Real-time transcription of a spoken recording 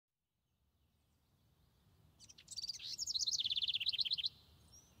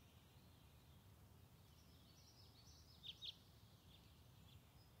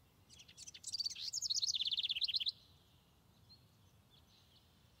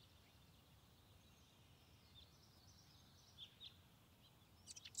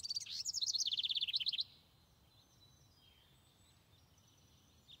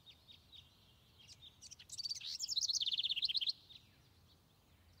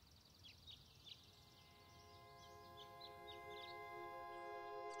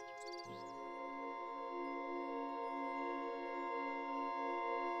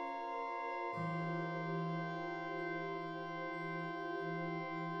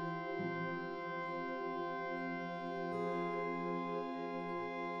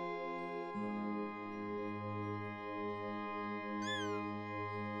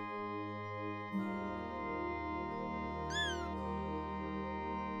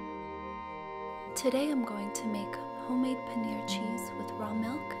Today I'm going to make homemade paneer cheese with raw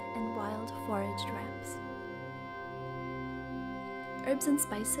milk and wild foraged ramps. Herbs and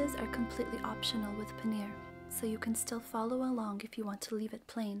spices are completely optional with paneer, so you can still follow along if you want to leave it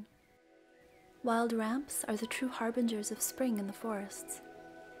plain. Wild ramps are the true harbingers of spring in the forests,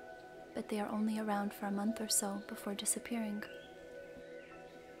 but they are only around for a month or so before disappearing.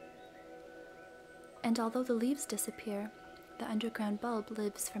 And although the leaves disappear, the underground bulb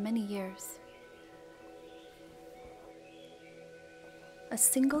lives for many years. A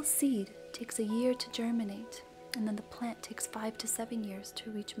single seed takes a year to germinate, and then the plant takes 5 to 7 years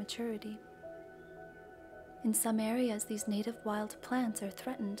to reach maturity. In some areas, these native wild plants are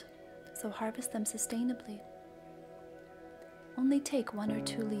threatened, so harvest them sustainably. Only take 1 or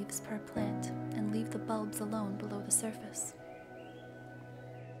 2 leaves per plant and leave the bulbs alone below the surface.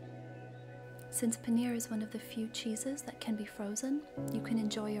 Since paneer is one of the few cheeses that can be frozen, you can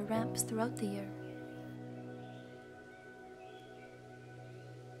enjoy your ramps throughout the year.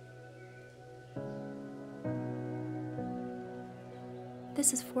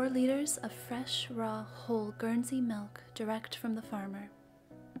 This is 4 liters of fresh, raw, whole Guernsey milk direct from the farmer.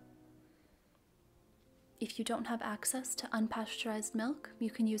 If you don't have access to unpasteurized milk, you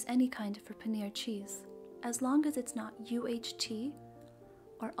can use any kind for paneer cheese, as long as it's not UHT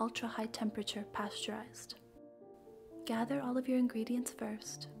or ultra-high temperature pasteurized. Gather all of your ingredients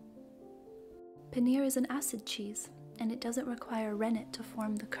first. Paneer is an acid cheese, and it doesn't require rennet to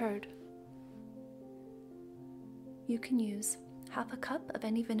form the curd. You can use half a cup of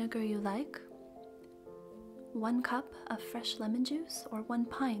any vinegar you like, 1 cup of fresh lemon juice, or 1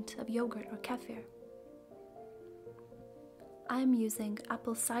 pint of yogurt or kefir. I'm using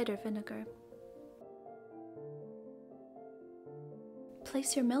apple cider vinegar.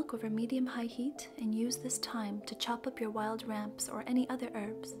 Place your milk over medium-high heat and use this time to chop up your wild ramps or any other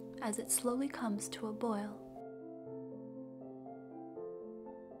herbs as it slowly comes to a boil.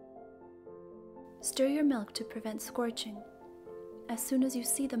 Stir your milk to prevent scorching. As soon as you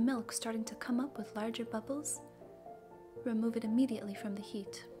see the milk starting to come up with larger bubbles, remove it immediately from the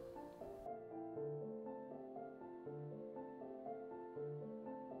heat.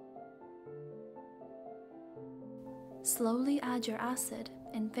 Slowly add your acid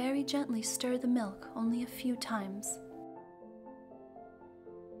and very gently stir the milk only a few times.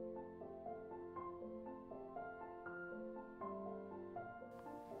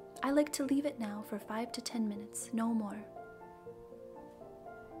 I like to leave it now for 5 to 10 minutes, no more.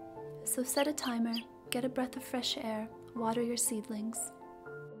 So set a timer, get a breath of fresh air, water your seedlings.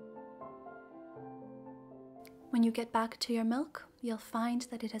 When you get back to your milk, you'll find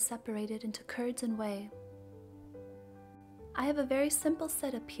that it has separated into curds and whey. I have a very simple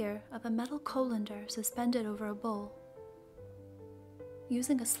setup here of a metal colander suspended over a bowl.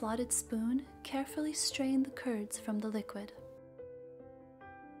 Using a slotted spoon, carefully strain the curds from the liquid.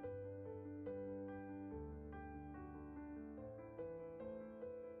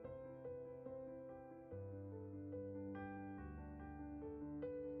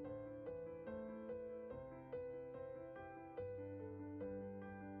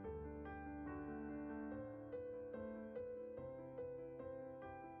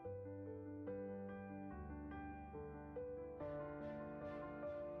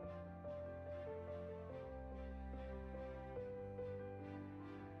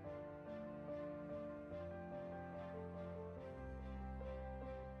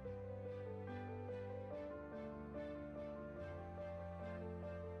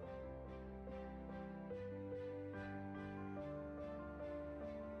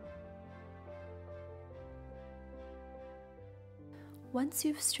 Once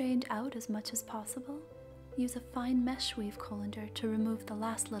you've strained out as much as possible, use a fine mesh weave colander to remove the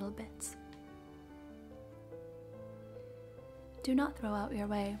last little bits. Do not throw out your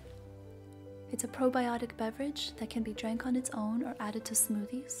whey. It's a probiotic beverage that can be drank on its own or added to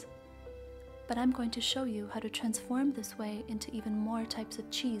smoothies, but I'm going to show you how to transform this whey into even more types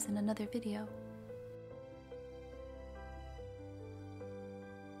of cheese in another video.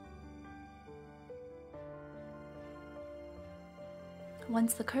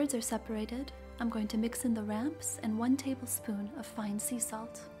 Once the curds are separated, I'm going to mix in the ramps and 1 tablespoon of fine sea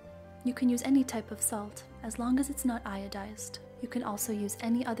salt. You can use any type of salt, as long as it's not iodized. You can also use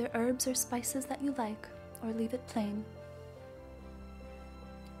any other herbs or spices that you like, or leave it plain.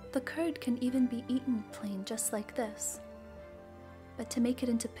 The curd can even be eaten plain just like this. But to make it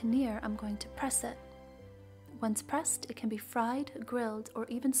into paneer, I'm going to press it. Once pressed, it can be fried, grilled, or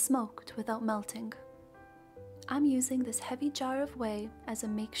even smoked without melting. I'm using this heavy jar of whey as a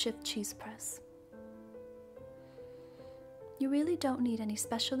makeshift cheese press. You really don't need any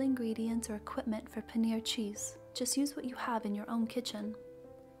special ingredients or equipment for paneer cheese. Just use what you have in your own kitchen.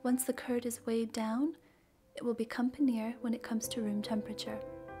 Once the curd is weighed down, it will become paneer when it comes to room temperature.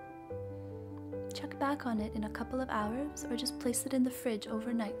 Check back on it in a couple of hours or just place it in the fridge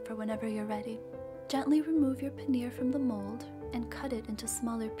overnight for whenever you're ready. Gently remove your paneer from the mold and cut it into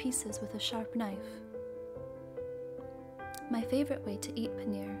smaller pieces with a sharp knife. My favorite way to eat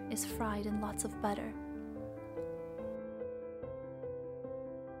paneer is fried in lots of butter.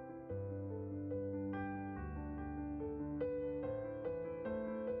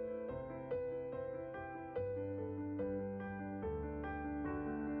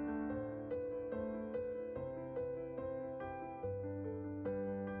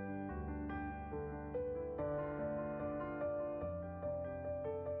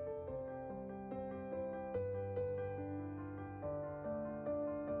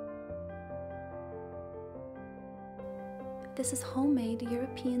 This is homemade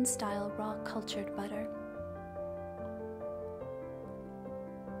European-style raw cultured butter.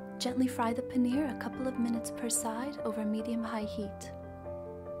 Gently fry the paneer a couple of minutes per side over medium-high heat.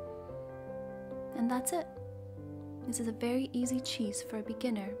 And that's it. This is a very easy cheese for a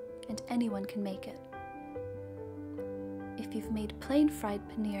beginner, and anyone can make it. If you've made plain fried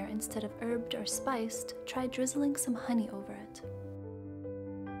paneer instead of herbed or spiced, try drizzling some honey over it.